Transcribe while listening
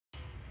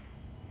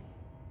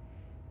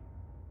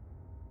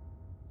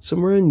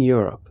Somewhere in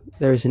Europe,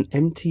 there is an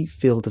empty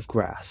field of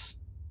grass.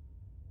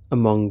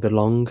 Among the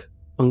long,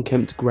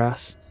 unkempt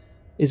grass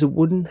is a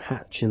wooden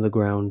hatch in the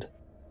ground.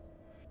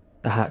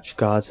 The hatch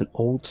guards an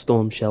old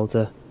storm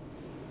shelter,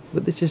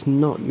 but this is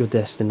not your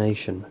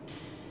destination.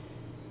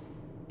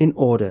 In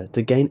order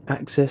to gain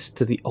access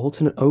to the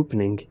alternate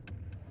opening,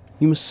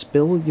 you must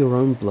spill your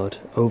own blood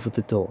over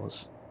the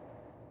doors.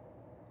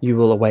 You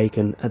will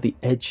awaken at the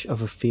edge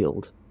of a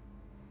field.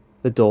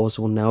 The doors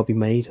will now be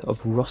made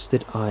of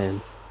rusted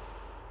iron.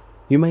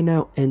 You may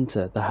now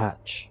enter the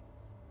hatch.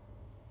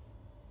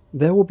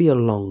 There will be a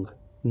long,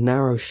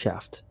 narrow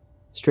shaft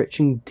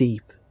stretching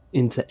deep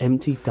into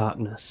empty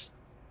darkness.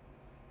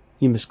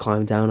 You must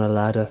climb down a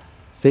ladder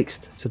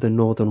fixed to the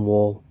northern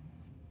wall,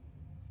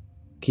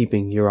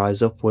 keeping your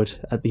eyes upward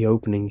at the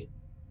opening.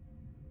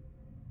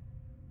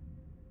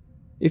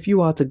 If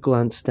you are to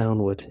glance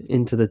downward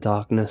into the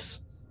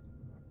darkness,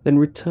 then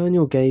return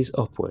your gaze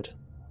upward.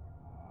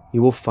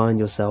 You will find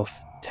yourself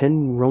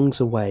 10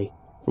 rungs away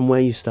from where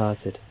you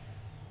started.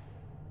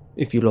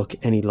 If you look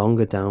any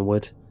longer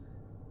downward,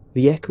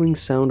 the echoing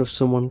sound of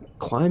someone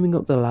climbing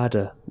up the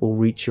ladder will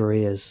reach your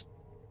ears,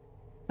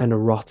 and a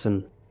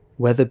rotten,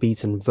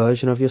 weather-beaten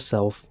version of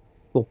yourself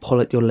will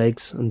pull at your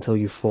legs until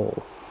you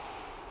fall.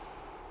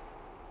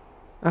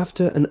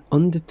 After an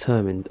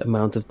undetermined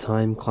amount of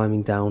time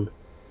climbing down,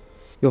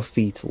 your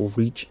feet will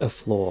reach a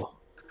floor.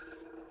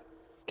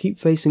 Keep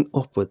facing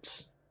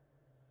upwards.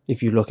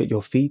 If you look at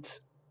your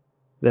feet,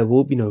 there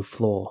will be no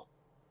floor.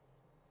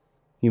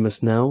 You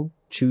must now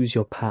choose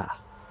your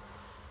path.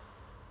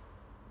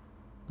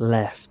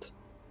 Left.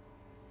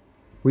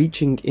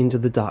 Reaching into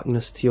the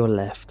darkness to your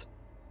left,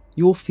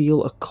 you will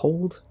feel a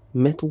cold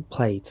metal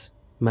plate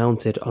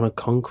mounted on a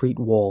concrete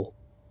wall.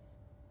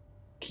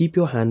 Keep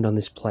your hand on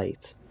this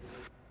plate.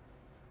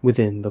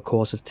 Within the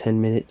course of 10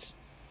 minutes,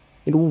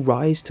 it will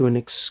rise to an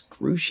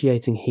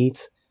excruciating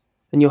heat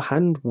and your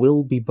hand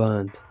will be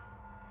burned.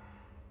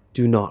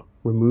 Do not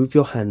remove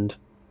your hand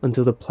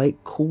until the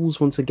plate cools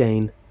once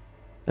again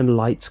and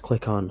lights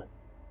click on.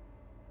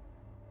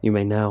 You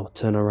may now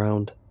turn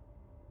around.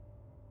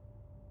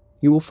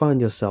 You will find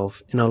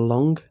yourself in a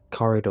long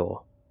corridor.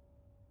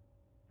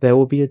 There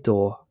will be a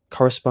door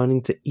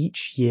corresponding to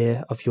each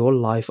year of your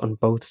life on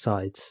both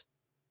sides.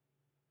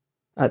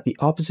 At the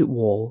opposite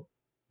wall,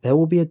 there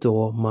will be a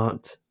door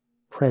marked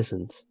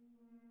Present.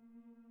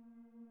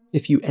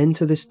 If you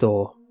enter this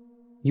door,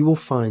 you will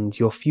find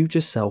your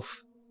future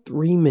self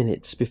 3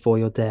 minutes before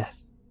your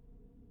death.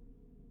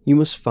 You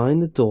must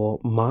find the door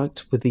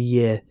marked with the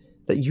year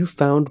that you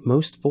found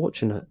most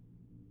fortunate.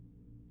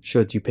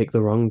 Should you pick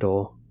the wrong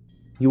door,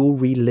 you will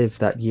relive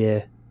that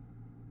year,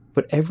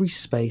 but every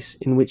space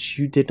in which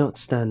you did not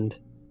stand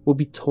will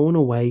be torn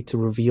away to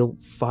reveal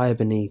fire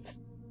beneath.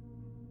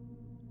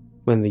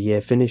 When the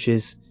year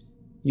finishes,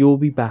 you will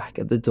be back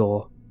at the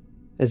door,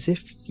 as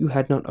if you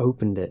had not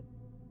opened it.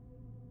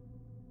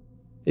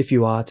 If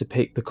you are to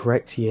pick the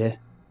correct year,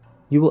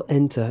 you will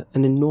enter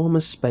an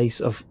enormous space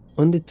of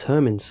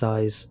undetermined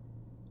size.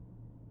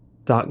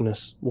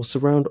 Darkness will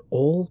surround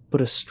all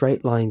but a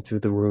straight line through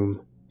the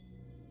room.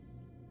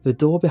 The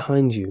door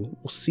behind you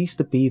will cease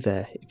to be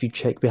there if you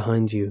check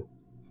behind you.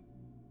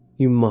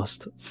 You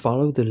must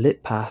follow the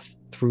lit path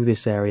through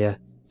this area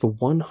for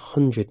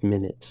 100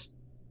 minutes.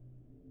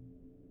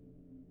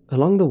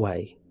 Along the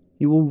way,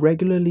 you will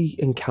regularly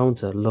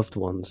encounter loved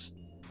ones,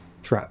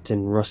 trapped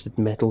in rusted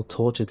metal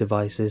torture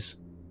devices.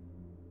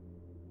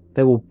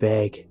 They will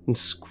beg and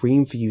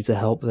scream for you to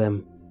help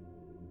them.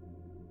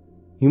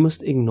 You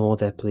must ignore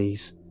their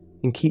pleas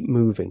and keep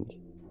moving.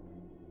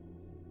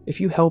 If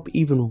you help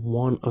even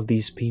one of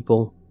these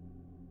people,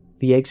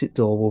 the exit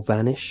door will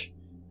vanish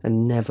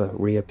and never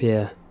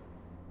reappear.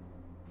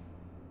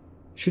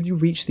 Should you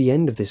reach the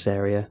end of this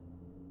area,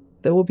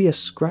 there will be a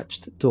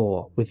scratched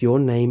door with your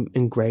name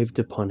engraved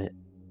upon it.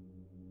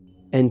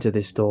 Enter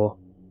this door,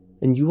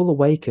 and you will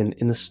awaken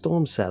in the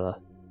storm cellar,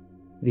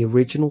 the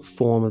original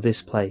form of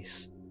this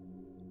place.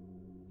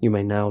 You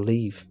may now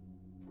leave.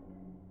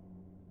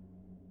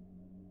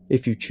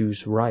 If you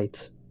choose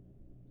right,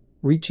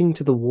 reaching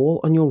to the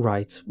wall on your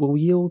right will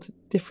yield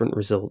different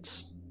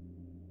results.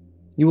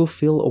 You will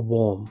feel a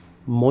warm,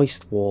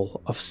 moist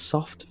wall of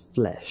soft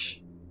flesh.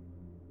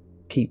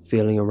 Keep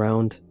feeling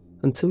around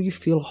until you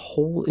feel a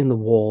hole in the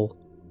wall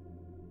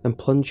and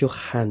plunge your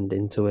hand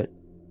into it.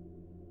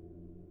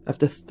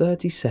 After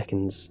 30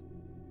 seconds,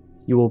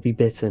 you will be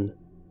bitten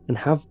and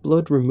have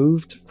blood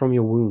removed from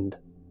your wound.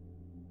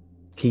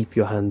 Keep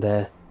your hand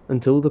there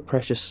until the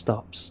pressure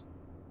stops.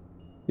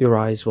 Your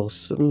eyes will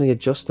suddenly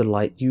adjust to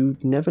light you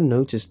never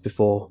noticed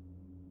before,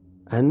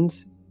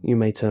 and you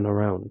may turn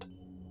around.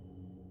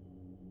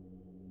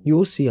 You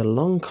will see a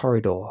long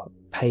corridor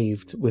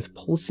paved with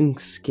pulsing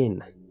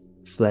skin,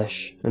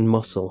 flesh and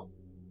muscle.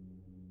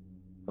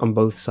 On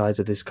both sides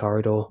of this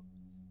corridor,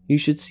 you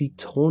should see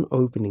torn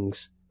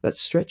openings that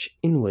stretch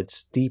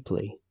inwards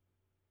deeply.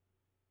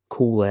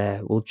 Cool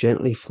air will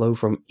gently flow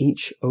from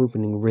each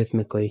opening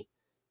rhythmically,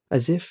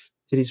 as if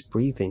it is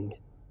breathing.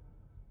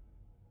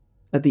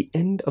 At the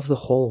end of the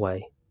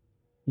hallway,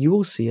 You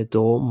will see a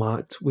door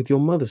marked with your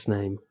mother's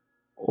name,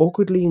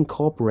 awkwardly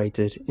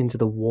incorporated into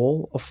the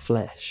wall of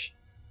flesh.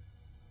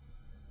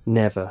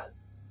 Never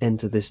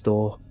enter this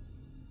door.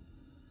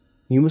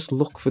 You must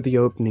look for the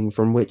opening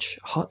from which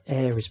hot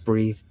air is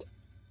breathed.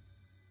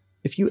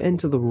 If you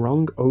enter the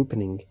wrong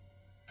opening,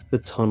 the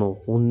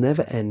tunnel will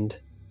never end,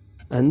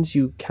 and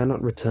you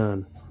cannot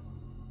return.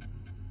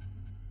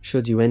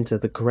 Should you enter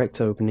the correct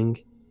opening,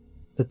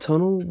 the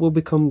tunnel will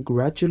become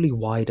gradually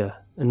wider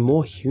and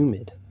more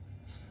humid.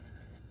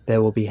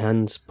 There will be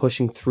hands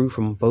pushing through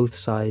from both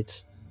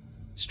sides,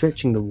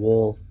 stretching the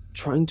wall,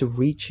 trying to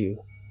reach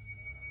you.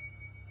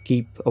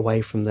 Keep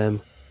away from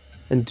them,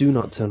 and do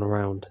not turn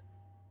around.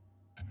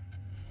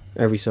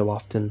 Every so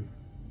often,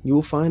 you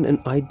will find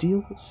an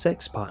ideal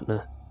sex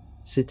partner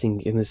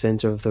sitting in the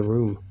center of the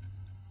room.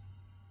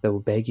 They will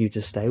beg you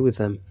to stay with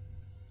them.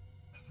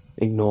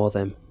 Ignore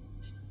them.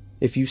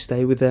 If you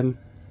stay with them,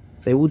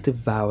 they will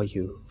devour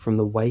you from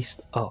the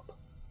waist up.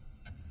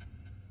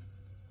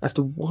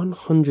 After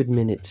 100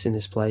 minutes in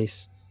this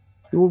place,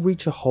 you will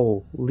reach a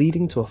hole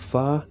leading to a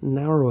far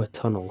narrower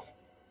tunnel.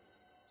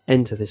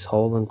 Enter this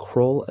hole and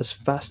crawl as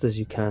fast as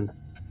you can.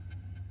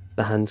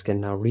 The hands can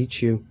now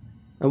reach you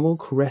and will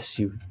caress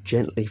you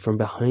gently from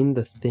behind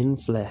the thin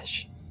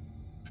flesh.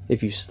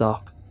 If you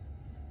stop,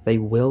 they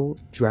will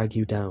drag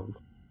you down.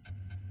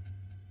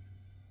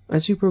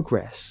 As you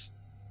progress,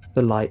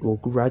 the light will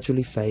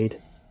gradually fade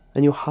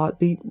and your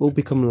heartbeat will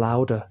become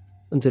louder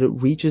until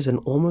it reaches an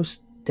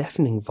almost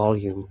deafening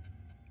volume.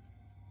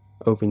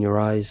 Open your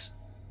eyes.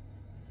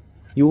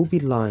 You will be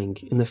lying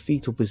in the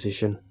fetal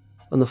position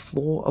on the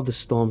floor of the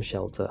storm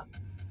shelter.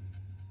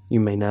 You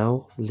may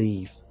now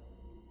leave.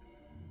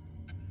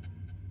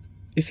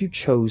 If you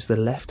chose the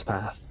left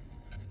path,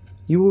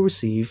 you will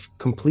receive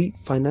complete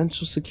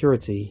financial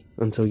security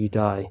until you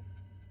die,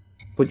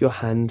 but your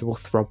hand will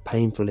throb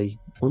painfully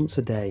once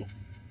a day.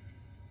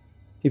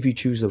 If you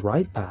choose the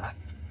right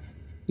path,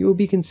 you will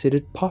be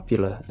considered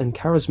popular and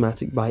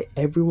charismatic by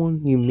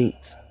everyone you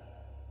meet,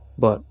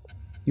 but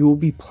you will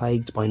be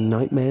plagued by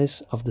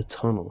nightmares of the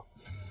tunnel.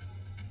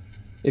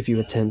 If you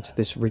attempt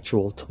this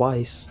ritual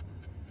twice,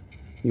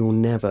 you will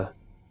never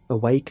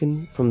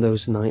awaken from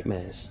those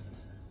nightmares.